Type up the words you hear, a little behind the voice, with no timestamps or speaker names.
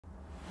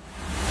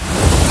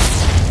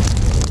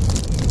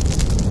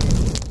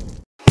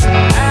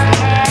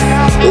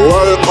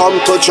come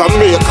to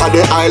Jamaica,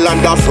 the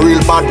island of real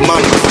bad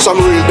man.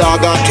 Some real dog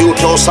at you,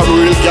 some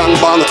real gang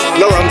bang.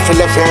 No run for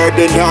the fair,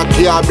 the dark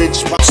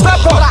garbage.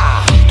 Step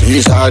up!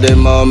 These are the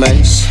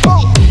moments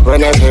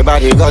when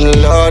everybody gun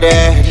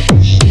loaded.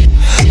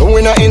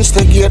 We not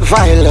instigate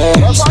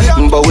violence,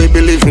 but we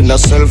believe in the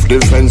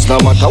self-defense no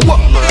matter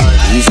what.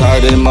 These are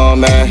the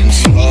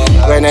moments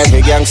when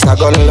every gangster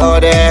gun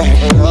loaded.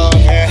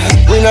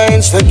 We not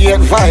instigate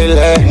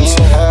violence,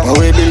 but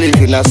we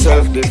believe in the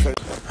self-defense.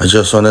 I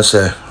just want to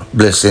say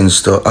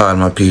blessings to all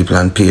my people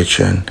on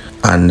Patreon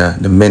and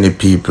the many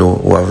people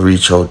who have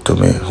reached out to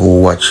me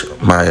who watch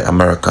my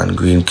American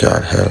Green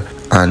Card Hell.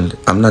 And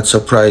I'm not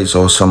surprised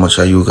how so much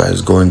of you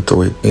guys going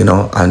through it, you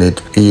know, and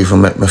it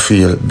even make me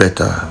feel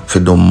better for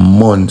the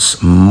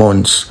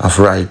months of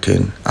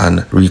writing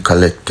and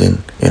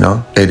recollecting, you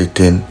know,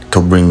 editing to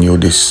bring you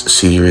this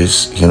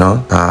series, you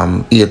know.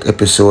 8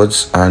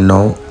 episodes are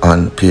now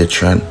on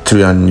Patreon,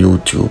 3 on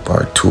YouTube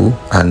or 2,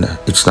 and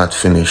it's not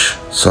finished.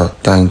 So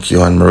thank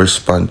you, and I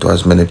respond to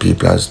as many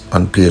people as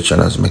on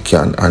Patreon as I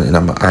can and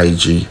in my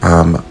IG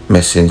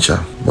messenger.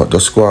 But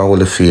just go out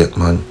with the faith,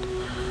 man.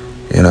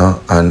 You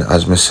know, and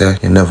as me say,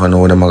 you never know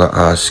what I'm gonna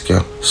ask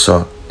you.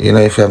 So, you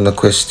know, if you have no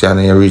question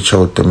and you reach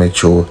out to me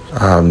through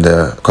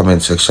the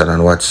comment section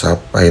on WhatsApp,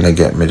 or you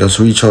get me, just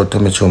reach out to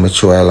me through my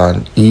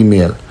Island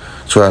email,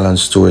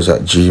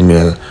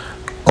 islandstories@gmail,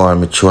 or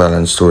my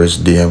Island Stories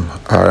DM,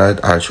 alright,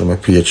 or through my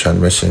Patreon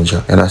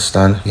messenger. You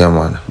understand? Yeah,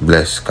 man,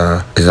 bless.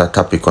 It's a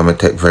topic I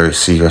take very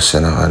serious,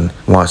 you know, and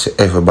I want to see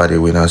everybody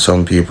win. And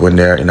some people, when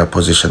they're in a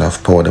position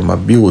of power, them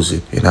abuse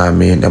it, you know what I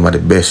mean? Them are the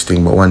best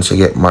thing, but once you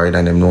get married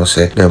and them know,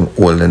 say, them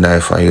hold the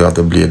knife and you have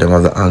the blade, them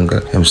have the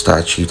angle, them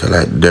start treating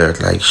like dirt,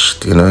 like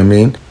shit, you know what I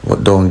mean?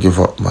 But don't give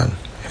up, man.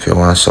 If you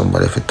want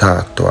somebody to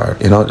talk to her,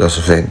 you know,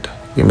 just vent.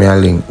 Give me a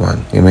link,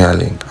 man. Give me a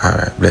link.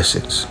 Alright,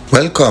 blessings.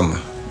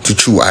 Welcome to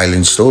True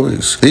Island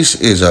Stories. This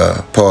is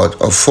a part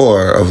of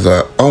 4 of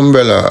the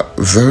Umbrella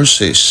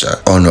versus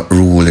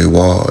Unruly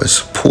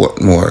Warz,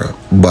 Portmore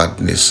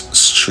Badness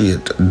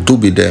Street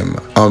Dubie them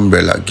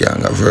Umbrella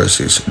Gang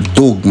versus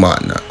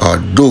Dugman or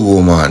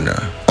Dugoman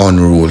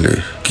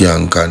Unruly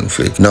Gang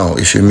conflict. Now,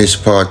 if you miss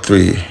part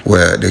 3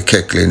 where the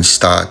Keckling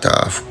start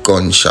off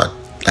gunshot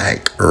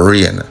like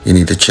rain, you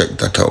need to check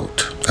that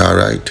out.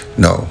 Alright,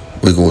 now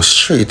we go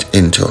straight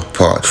into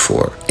part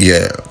 4.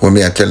 Yeah, when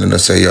me are telling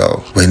us, say,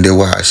 yo, when the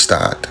war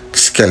start,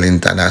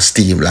 skeleton and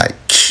steam like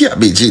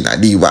cabbage in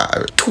the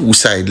war. 2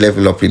 side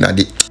level up in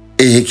the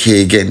AK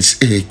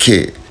against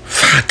AK.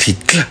 40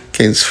 Glock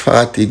against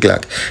 40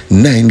 Glock.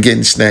 9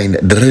 against 9.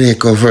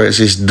 Draco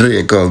versus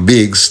Draco.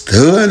 Big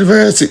Stone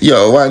versus,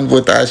 yo, 1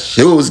 foot of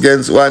shoes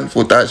against 1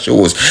 foot of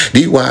shoes.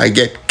 The war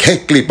get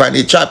kick clip and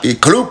the choppy.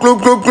 Club.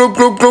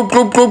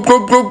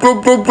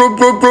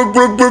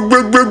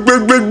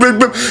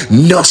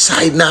 No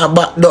side now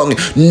back down.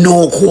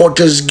 No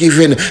quarters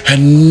given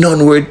and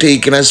none were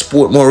taken as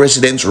Portmore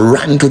residents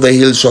ran to the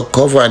hills for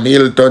cover and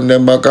he'll turn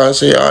them back and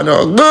say, oh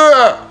no,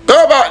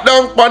 go back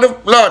down for the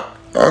plot.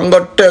 I'm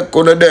gonna take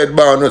on the dead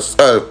by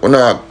yourself. When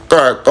I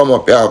car come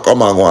up here,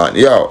 come on, one,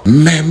 yo.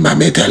 Remember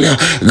me tell you,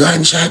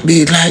 gunshot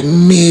beat like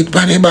meat,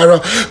 panny barrow.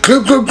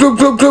 Club.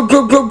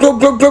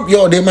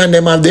 Yo, them and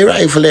them have the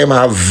rifle, them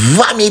have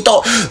vomit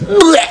out.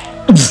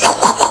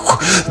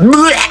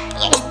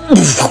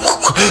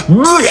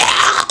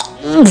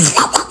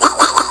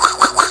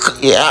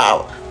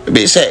 Yeah.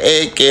 They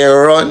say AK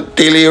run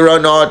till he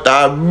run out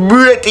of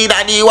breath in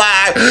the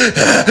war.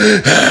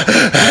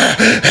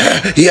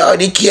 Yo,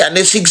 the key and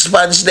the 6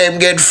 pants them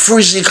get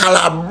physical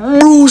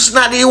bruise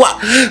na the war.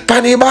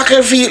 Pan the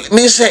battlefield,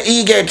 me say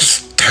he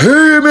gets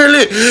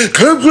terminally.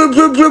 Club.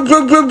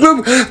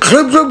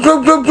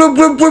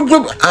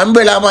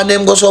 Umbrella man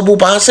them go so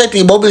boop and set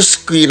the bubble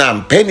screen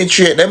and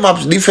penetrate them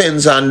up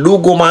defense and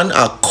Dugo man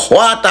a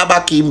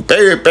quarterback in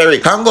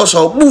peri and go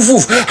so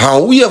boof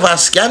and we have a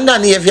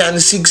Scandinavian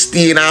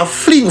 16 and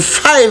fling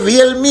 5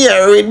 Hail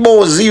Mary with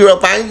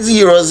about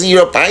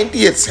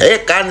 0.8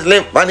 seconds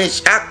left on the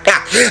shot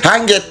clock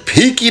and get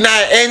pick in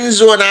a end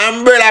zone.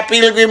 Umbrella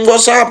Pilgrim go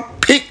so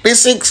pick the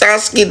 6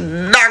 and skid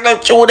dagger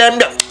through them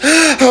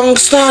and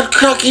start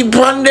cracking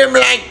on them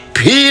like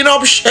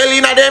peanut shell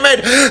in a them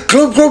head.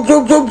 Club.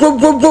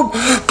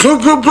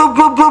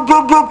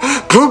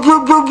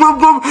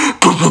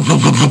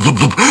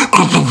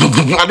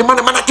 And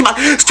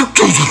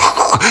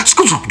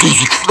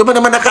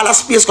the man call a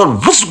space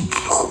called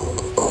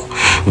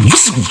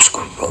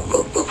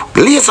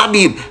laser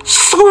beam.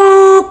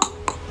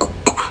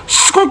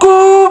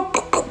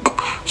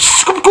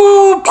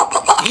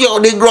 Yo,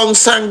 the ground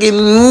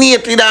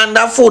sanguinated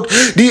underfoot.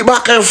 The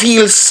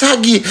battlefield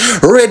saggy.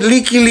 Red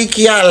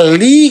licky and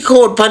leak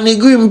out pan the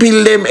green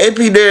pill them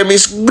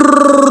epidermis.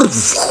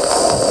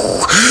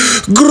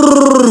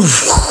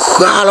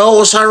 All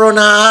house around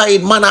a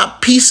hide. Man a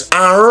piece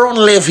and run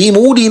left him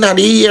hood in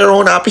the air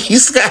on a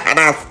piece and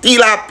a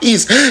still a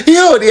piece.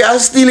 Yo, the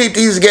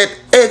hostilities get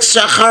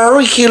extra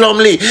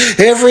curriculumly.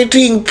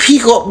 Everything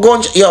pick up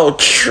guns. Yo,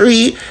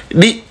 3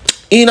 the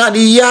In the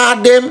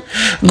yard them,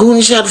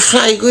 gunshot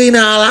fly go in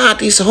all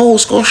artist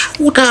house, go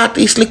shoot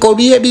artist like a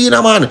baby in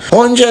a man.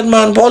 100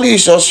 man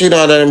police just sit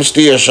at them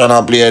station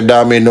and play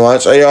domino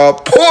and say, yo,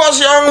 pause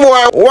young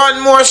boy,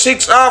 1 more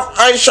 6 off,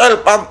 I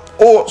shall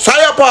oh,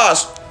 say your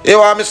pass. You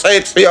want me say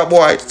it for your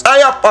boy, say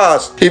your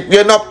pass. If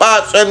you not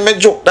pass when me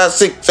joke that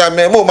 6 and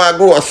me mama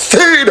grow a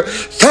seed,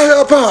 say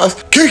your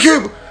pass, kick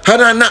him.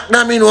 And I knock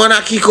them in one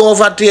and kick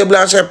over table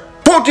and say,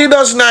 put it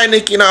does 9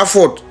 nick in a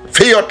foot.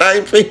 For your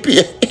time, for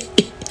pay.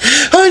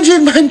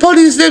 100 man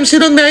police them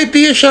sit on the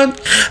patient.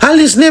 And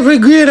listen, every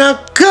grade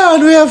of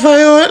card we have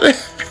fire.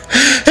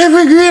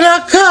 Every grade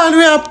of card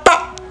we have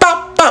pop,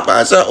 pop, pop.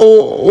 I say,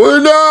 oh,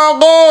 we don't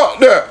go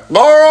there.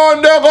 Go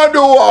around there, go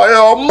do what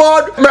you're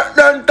mad. Make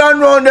them turn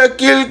round the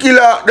kill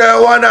out there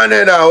one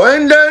another.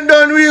 When they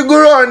done, we go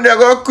around there,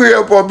 go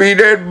creep up the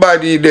dead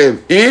body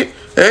them. Eh?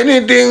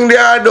 Anything they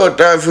are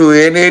done for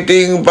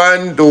anything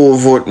pan 2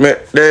 foot,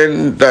 make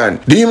them done.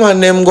 The man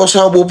them go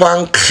sub up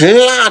and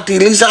clatty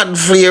lizard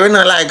flare, you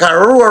know, like a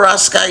roar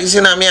skies,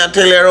 you know, me I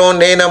tell you around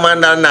there, you know,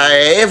 man, and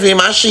a heavy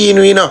machine,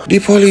 you know. The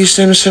police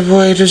them say,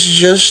 boy, it is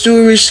just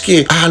too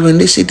risky. All when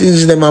the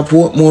citizens them a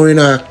put more in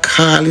a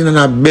call, you know, and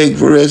a beg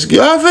for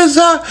rescue.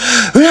 Officer,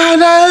 we are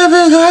the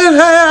heavy guy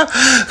here.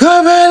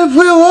 Come help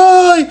me,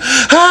 boy.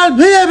 I'll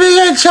be a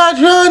big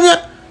shot around you.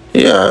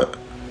 Yeah.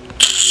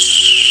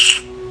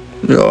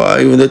 Yo,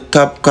 even the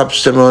top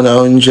cops them on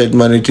 100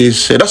 man it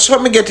is. That's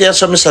what me get here,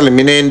 so me say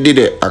me ain't did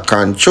it. I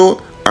can't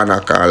show and I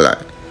can't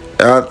lie.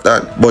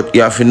 But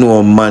you have to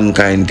know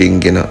mankind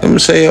thing, you know. I'm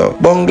say yo,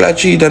 bungla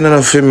cheat and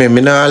enough for me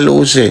not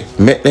lose it.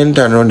 Make them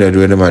turn around there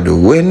do them I do.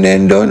 When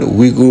them done,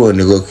 we go and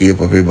go keep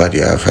up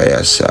everybody a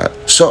fire side.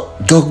 So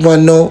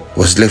Dogman now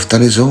was left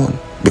on his own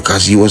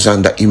because he was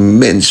under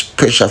immense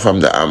pressure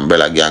from the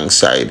umbrella gang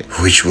side,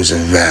 which was a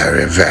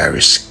very,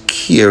 very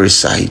scary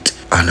sight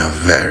and a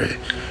very,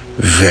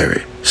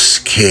 very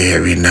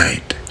scary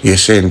night. You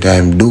same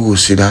time do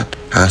see that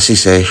and she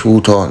say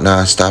shoot out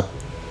now stop.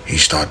 He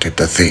started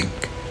to think.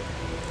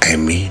 I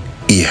mean,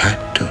 he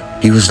had to.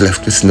 He was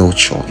left with no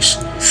choice.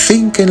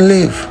 Think and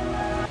live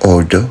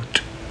or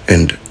don't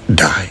and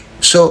die.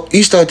 So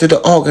he started to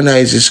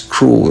organize his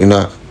crew in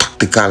a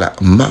tactical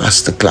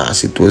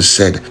masterclass, it was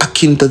said,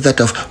 akin to that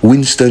of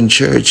Winston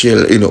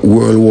Churchill in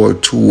World War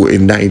II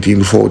in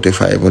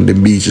 1945 on the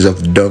beaches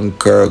of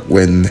Dunkirk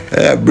when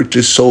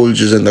British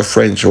soldiers and the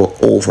French were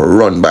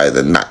overrun by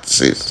the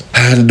Nazis.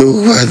 And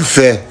do what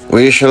say,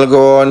 we shall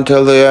go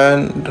until the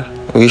end.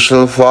 We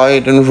shall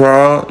fight in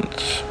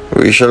France.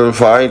 We shall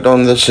fight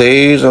on the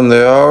seas and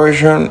the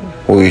ocean.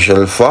 We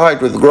shall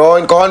fight with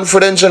growing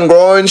confidence and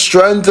growing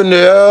strength in the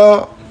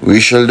air. We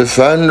shall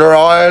defend our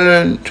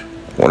island,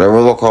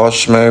 whatever the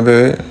cost may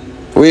be.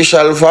 We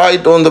shall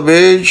fight on the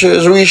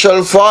beaches. We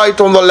shall fight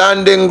on the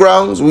landing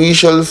grounds. We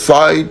shall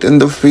fight in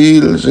the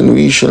fields, and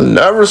we shall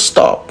never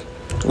stop.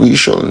 We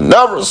shall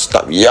never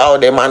stop. Yo,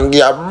 the man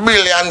give a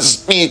brilliant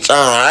speech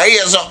and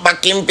raise up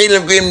back in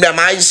Pilgrim, them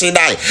I see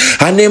die.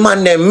 And the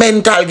man them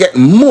mental get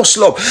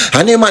muscle up.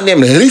 And the man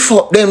them lift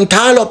up them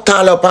tall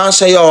up and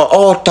say, yo,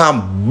 out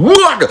of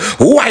blood,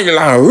 wild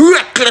and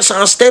reckless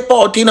and step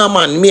out in a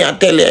man. Me I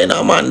tell you in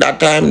a man that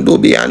time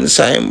Dubie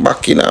answer him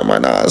back in a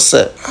man and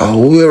say,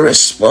 we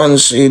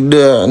response in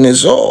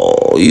darkness.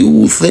 Oh,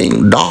 you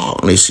think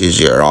darkness is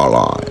your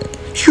ally.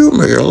 You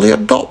merely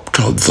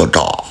adopted the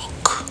dark.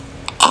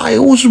 I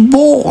was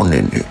born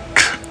in it,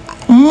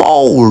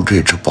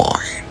 molded by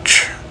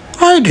it.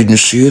 I didn't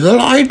see the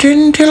light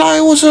until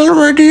I was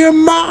already a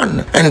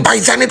man. And by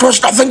then it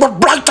was nothing but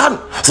brighten.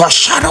 The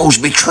shadows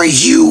betray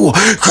you,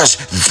 because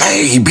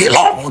they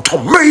belong to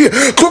me.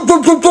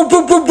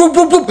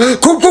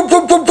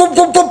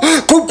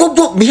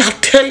 Me I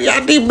tell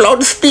you, the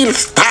blood still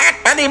start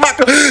and the back.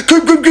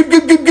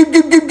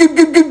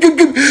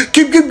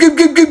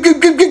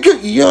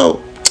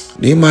 Yo.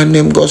 The man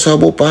them go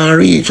sub up and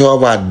reach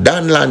over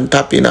Danland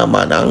tap in a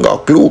man and go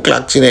clue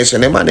clocks in it.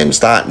 And the man them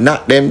start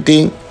knock them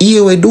thing.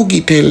 Here we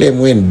Dougie tell them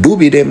when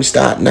Dubie them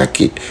start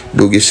knock it.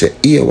 Dougie say,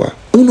 here we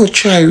uno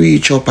try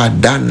reach up a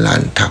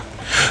Danland tap.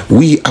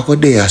 We are go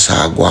there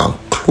so go and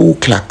clue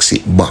clocks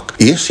it back.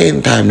 Here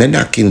same time the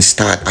knocking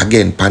start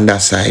again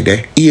panda side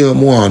there. Here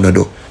more on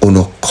do.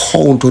 Uno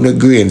count on the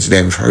grains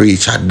them for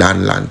reach a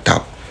Danland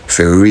tap.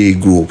 For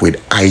regroup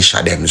with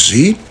Aisha them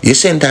see. Here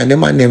same time the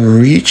man them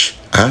reach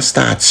and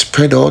start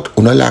spread out,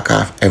 uno lock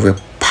off every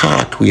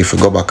pathway if you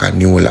go back to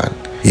Newland.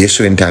 Yes,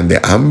 when time the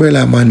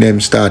umbrella man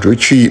them start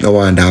retreat now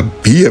under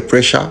beer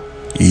pressure.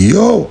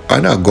 Yo,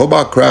 and I go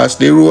back across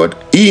the road.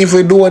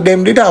 Even though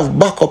them did have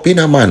back up in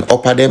a man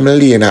up at them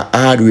lane, a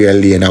hardware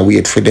lane, and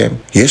wait for them.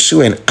 Yes,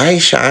 when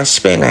Aisha and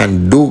Speng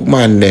and Doug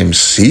man them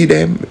see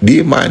them,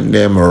 the man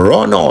them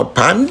run out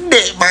and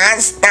they man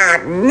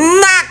start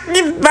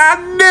knocking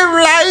at them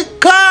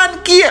like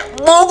can't keep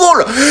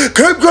mogul.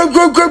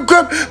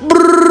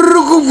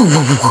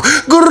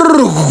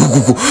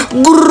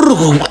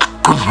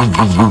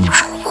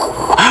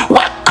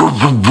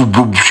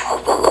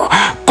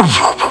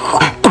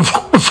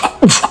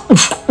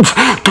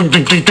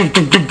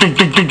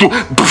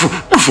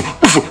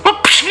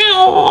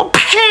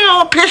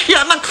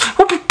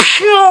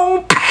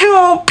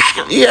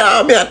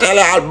 Yeah, me I tell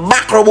you, I'll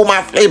back rub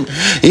my flame.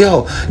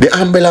 Yo, the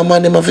umbrella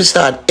man, them have to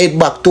start head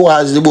back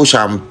towards the bush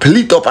and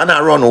split up and I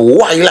run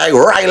wild like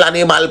Ryle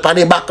animal pan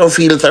the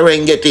battlefield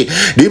Serengeti.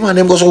 The man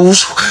them go so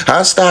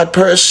and start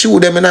pursue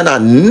them in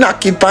and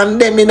knock it pan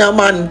them in a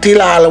man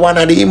till all one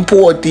of the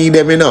importee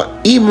them in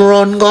a him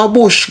run go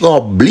bush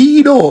go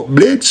bleed up,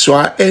 bleed so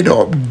I head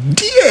up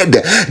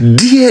dead.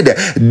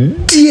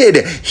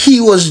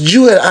 He was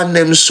jewel and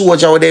them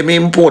soldier with them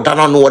import and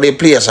don't know the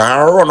place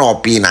and run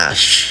up in a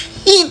shit.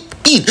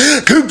 The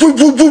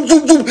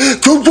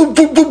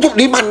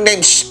man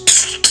then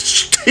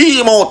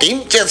steam out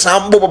him chest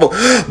and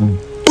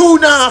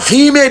boom off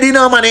he made in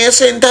a man at the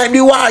same time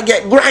the war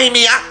get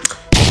grimy.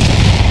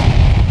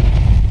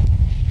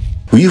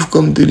 We've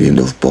come to the end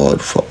of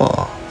part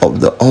 4 of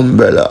the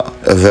Umbrella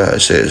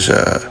versus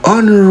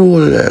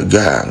Unruly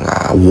gang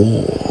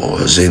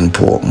Warz in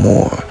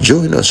Portmore.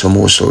 Join us for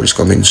more stories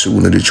coming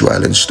soon on the True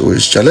Island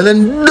Stories channel,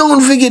 and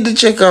don't forget to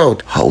check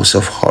out House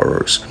of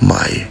Horrors,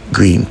 my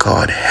green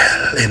card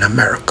hell in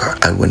America.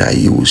 And when I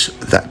use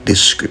that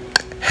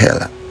descript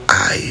hell,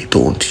 I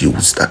don't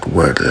use that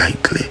word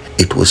lightly.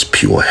 It was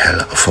pure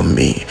hell for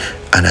me.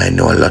 And I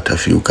know a lot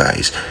of you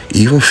guys,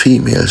 even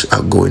females,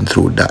 are going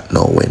through that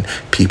now when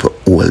people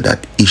hold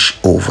that ish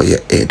over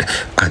your head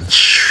and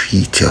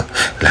treat you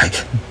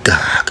like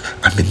dog.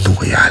 I mean,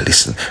 know y'all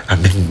listen. I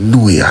mean,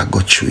 know y'all go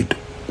through it.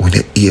 When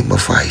you hear my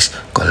voice,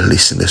 go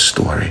listen to the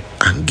story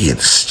and gain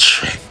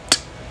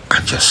strength.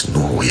 And just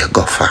know where you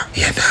go for.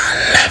 You know,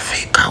 love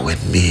it. Because when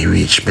me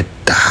reach my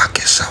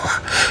darkest hour,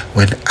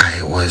 when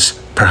I was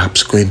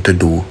perhaps going to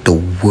do the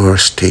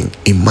worst thing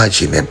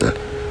imaginable,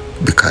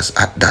 because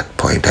at that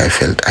point I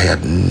felt I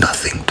had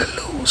nothing to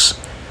lose.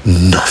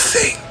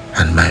 Nothing.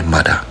 And my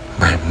mother,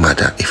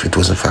 if it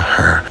wasn't for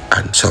her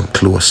and some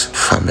close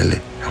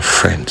family and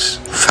friends,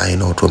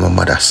 find out what my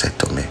mother said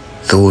to me.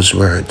 Those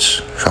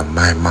words from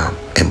my mom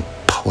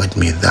empowered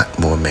me that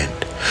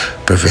moment,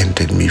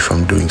 prevented me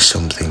from doing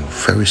something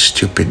very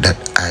stupid that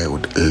I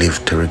would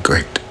live to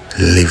regret.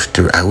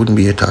 I wouldn't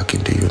be here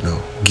talking to you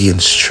now. Gain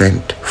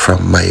strength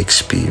from my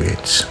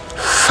experience.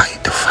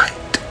 Fight the fight.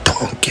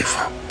 Don't give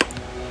up.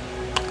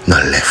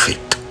 Not left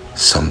it.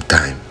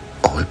 Sometimes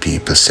old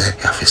people say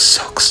you have to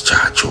suck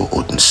charge your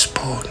wooden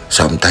spoon.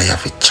 Sometimes you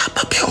have to chop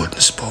up your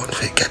wooden spoon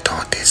to get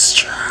out this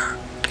strong.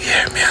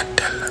 Hear me, I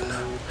tell you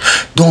now.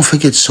 Don't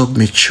forget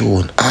Submit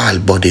Tune, all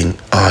budding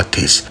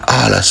artists,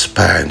 all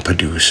aspiring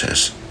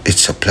producers.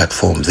 It's a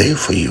platform there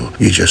for you.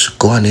 You just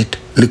go on it,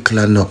 little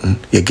or nothing,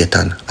 you get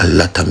on a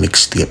lot of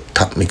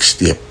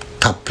mixtape,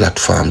 top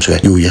platforms where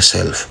you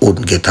yourself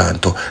wouldn't get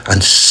onto,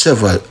 and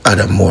several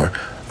other more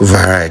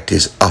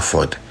varieties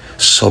offered.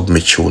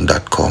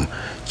 Submittune.com.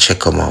 Check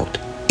them out.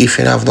 If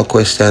you have no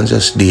questions,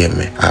 just DM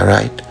me.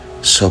 Alright?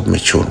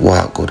 Submittune.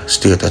 Walk good.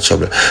 Stay out of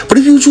trouble. But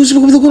if you choose to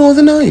go with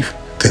the knife,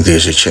 then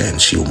there's a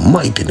chance you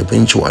might end up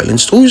in True Island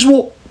Stories.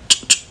 Well,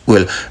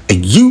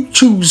 you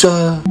choose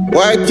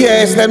Why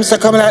yes, them say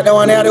come like the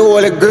one that the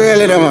whole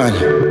girl in the man.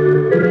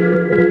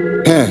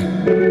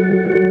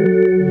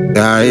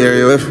 I hear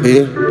you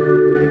feel.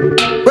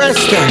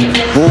 Question.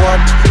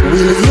 What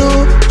will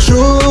you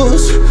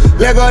choose?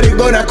 Lego the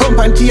gonna come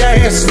on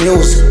TIS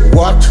news.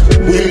 What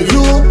will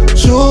you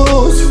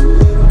choose?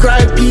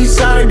 Cry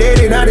peace or dead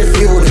in the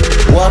field.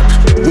 What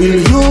will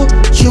you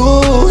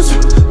choose?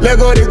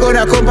 Lego the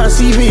gonna come on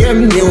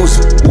CVM news.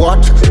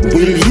 What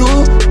will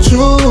you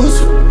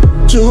choose?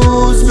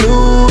 Choose,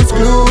 lose,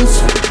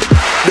 clues.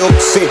 Don't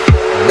say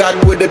that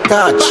with the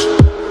touch.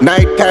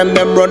 Nighttime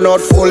them run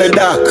out full of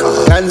dark.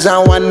 Hands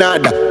on one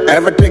another,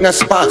 everything a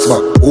sparks.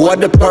 But who are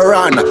the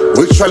piranha?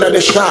 Which one are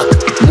the shark?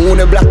 Moon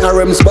and black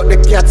rims, but the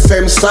cat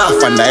same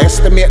soft. And I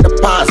estimate the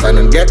pass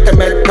and get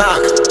them at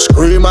talk.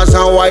 Screamers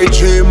and white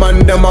dream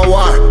and them a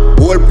war.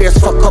 Whole place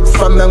fuck up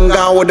from them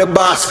gone with the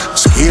boss.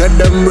 Scared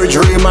them bridge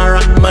dream a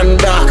rock man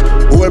dark.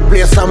 Whole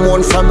place a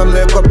moon from them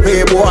like a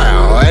playboy.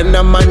 When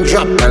the man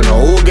drop and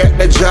who get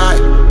the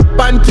joy?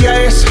 Panty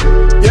ice,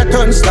 you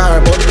turn star,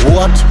 but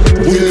what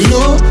will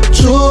you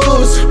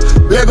choose?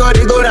 Lego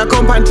the go that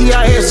come panty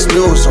ice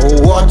news. So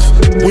what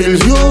will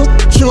you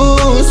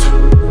choose?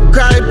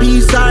 Cry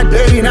peace or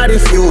dead in the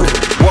field.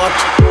 What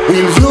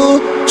will you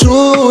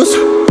choose?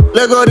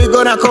 Lego the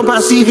go that come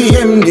pan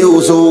CVM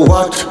news. So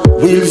what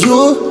will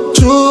you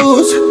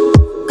choose?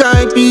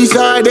 Cry peace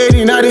or dead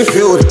in the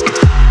field.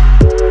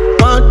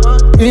 What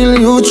will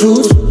you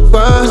choose?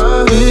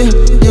 What will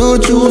you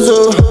choose?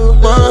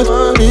 What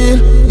will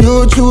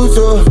you choose?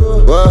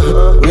 What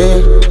will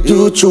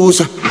you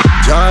choose?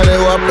 Charlie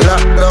walk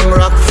lock down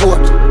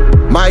Rockfort.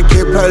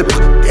 Mikey Pelp,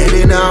 head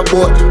in a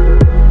boat.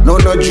 No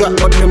drop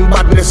but him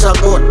badness a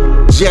goat.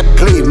 Jet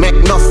clean, make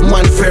enough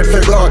man afraid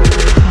for God.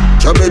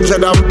 Chubby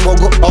Jed and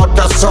Pogo out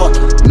of salt.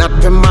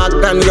 Not the mark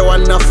than you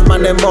enough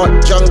man them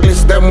out.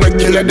 Junglist them we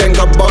kill you then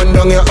go burn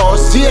down your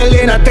house.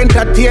 Ceiling at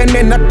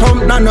entertaining, not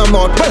thump none of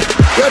mouth. Well,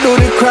 you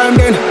do the crime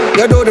then,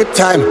 you do the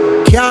time.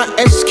 Can't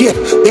escape,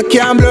 you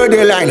can't blur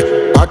the line.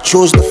 I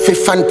choose the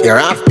fifth and tear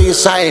off the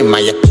side.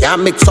 Man, you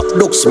can't mix up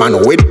looks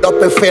man with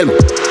up a film.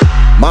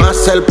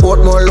 Marcel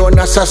Portmore lone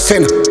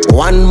assassin.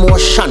 One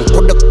motion,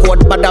 put the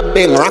code bada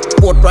bing.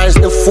 Rockport rise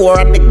the 4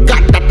 and the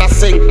god that I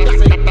sing.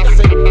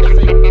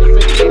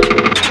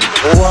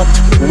 What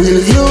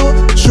will you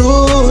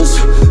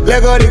choose?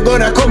 Lego they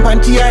gonna come on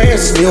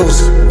TIS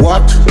news.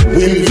 What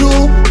will you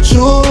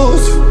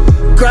choose?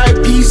 Cry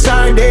peace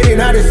and dead in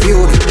the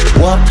field.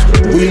 What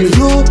will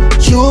you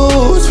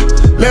choose?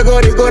 Lego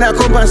they gonna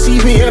come on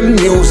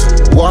CVM news.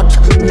 What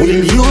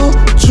will you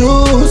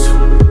choose?